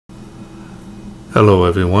Hello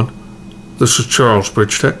everyone, this is Charles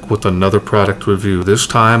BridgTec with another product review, this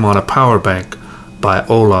time on a power bank by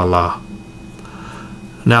OLALA.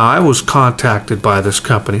 Now I was contacted by this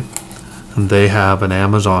company and they have an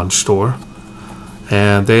Amazon store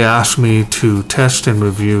and they asked me to test and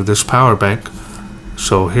review this power bank,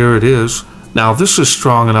 so here it is. Now this is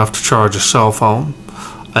strong enough to charge a cell phone,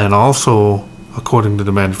 and also according to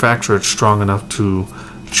the manufacturer it's strong enough to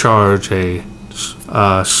charge a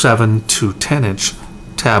 7 to 10 inch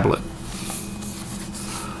tablet.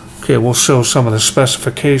 Okay, we'll show some of the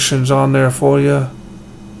specifications on there for you.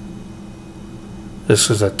 This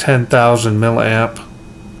is a 10,000 milliamp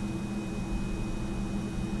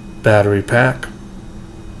battery pack.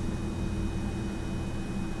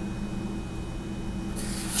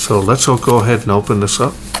 So let's go ahead and open this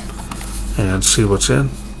up and see what's in.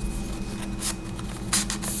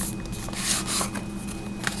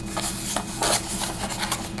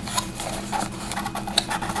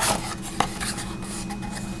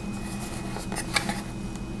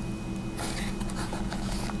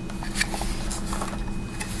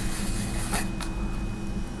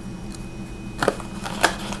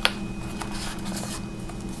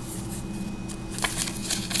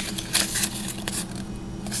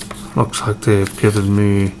 Looks like they've given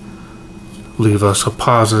me, leave us a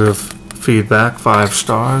positive feedback, 5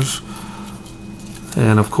 stars.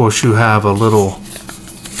 And of course you have a little,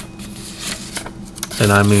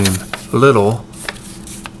 and I mean little,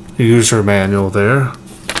 user manual there.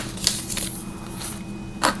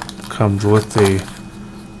 Comes with the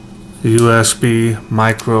USB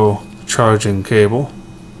micro charging cable.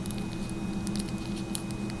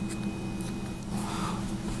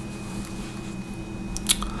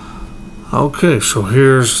 Okay, so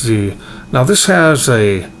here's the, now this has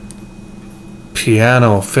a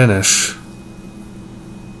piano finish,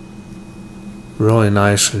 really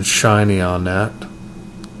nice and shiny on that.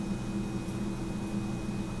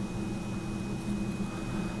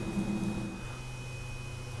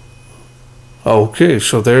 Okay,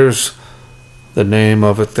 so there's the name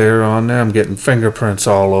of it there on there. I'm getting fingerprints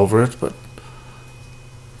all over it, but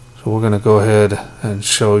so we're going to go ahead and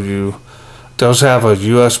show you. It does have a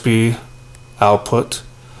USB output,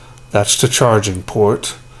 that's the charging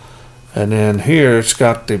port, and then here it's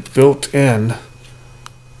got the built-in,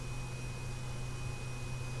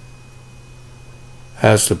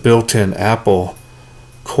 has the built-in Apple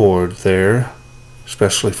cord there,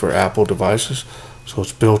 especially for Apple devices, so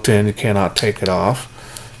it's built in, you cannot take it off,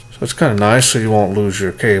 so it's kind of nice so you won't lose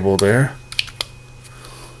your cable there.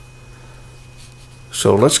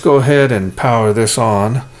 So let's go ahead and power this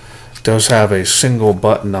on. It does have a single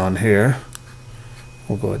button on here.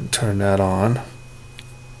 We'll go ahead and turn that on.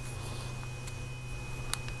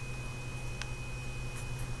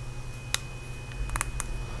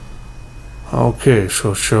 Okay,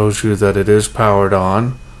 so it shows you that it is powered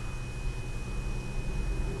on.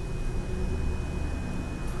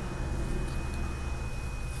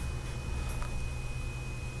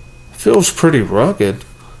 Feels pretty rugged.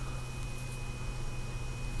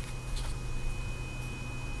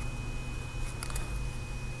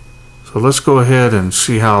 So let's go ahead and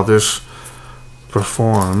see how this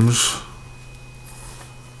performs.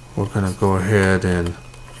 We're going to go ahead and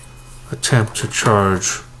attempt to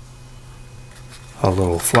charge a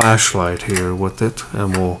little flashlight here with it,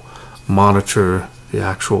 and we'll monitor the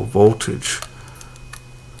actual voltage.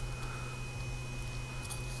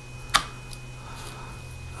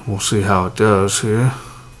 We'll see how it does here.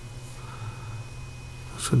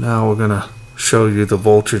 So now we're going to show you the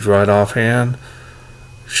voltage right offhand,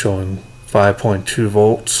 showing 5.2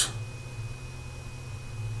 volts.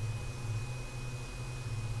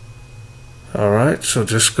 Alright, so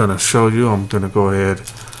just going to show you, I'm going to go ahead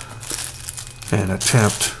and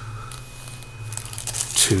attempt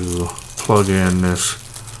to plug in this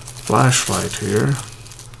flashlight here.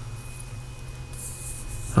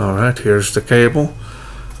 Alright, here's the cable.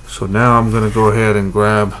 So now I'm going to go ahead and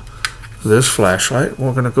grab this flashlight.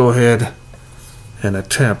 We're going to go ahead and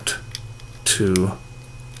attempt to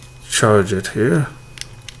charge it here.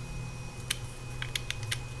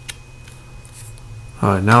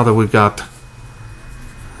 Alright, now that we got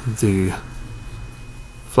the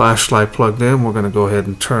flashlight plugged in, we're going to go ahead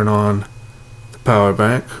and turn on the power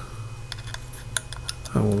bank.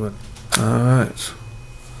 Alright.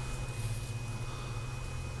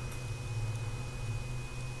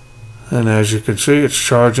 And as you can see, it's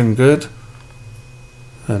charging good.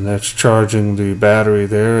 And that's charging the battery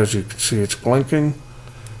there. As you can see, it's blinking.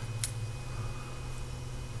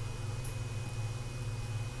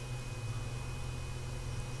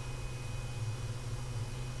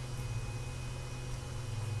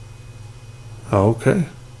 Okay.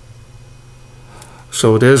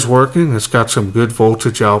 So it is working. It's got some good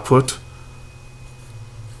voltage output.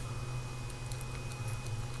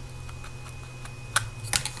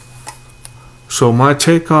 So my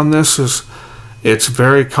take on this is it's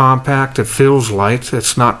very compact. It feels light.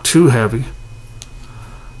 It's not too heavy.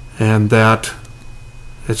 And that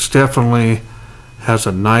it's definitely has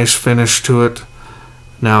a nice finish to it.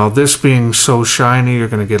 Now this being so shiny, you're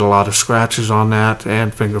going to get a lot of scratches on that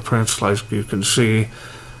and fingerprints, like you can see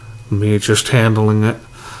me just handling it.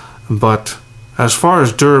 But as far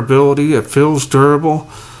as durability, it feels durable.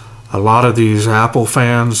 A lot of these Apple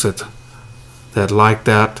fans that like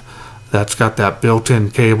that's got that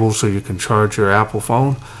built-in cable so you can charge your Apple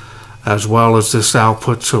phone, as well as this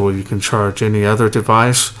output so you can charge any other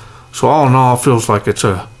device. So all in all, it feels like it's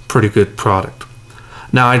a pretty good product.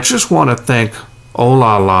 Now I just want to thank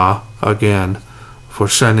OLALA again for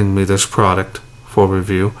sending me this product for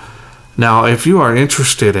review. Now if you are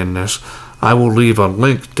interested in this, I will leave a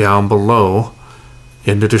link down below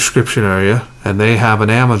in the description area, and they have an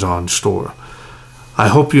Amazon store. I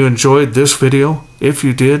hope you enjoyed this video. If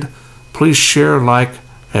you did, please share, like,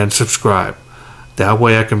 and subscribe. That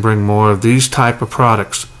way I can bring more of these type of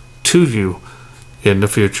products to you in the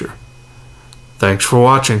future. Thanks for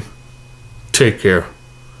watching. Take care.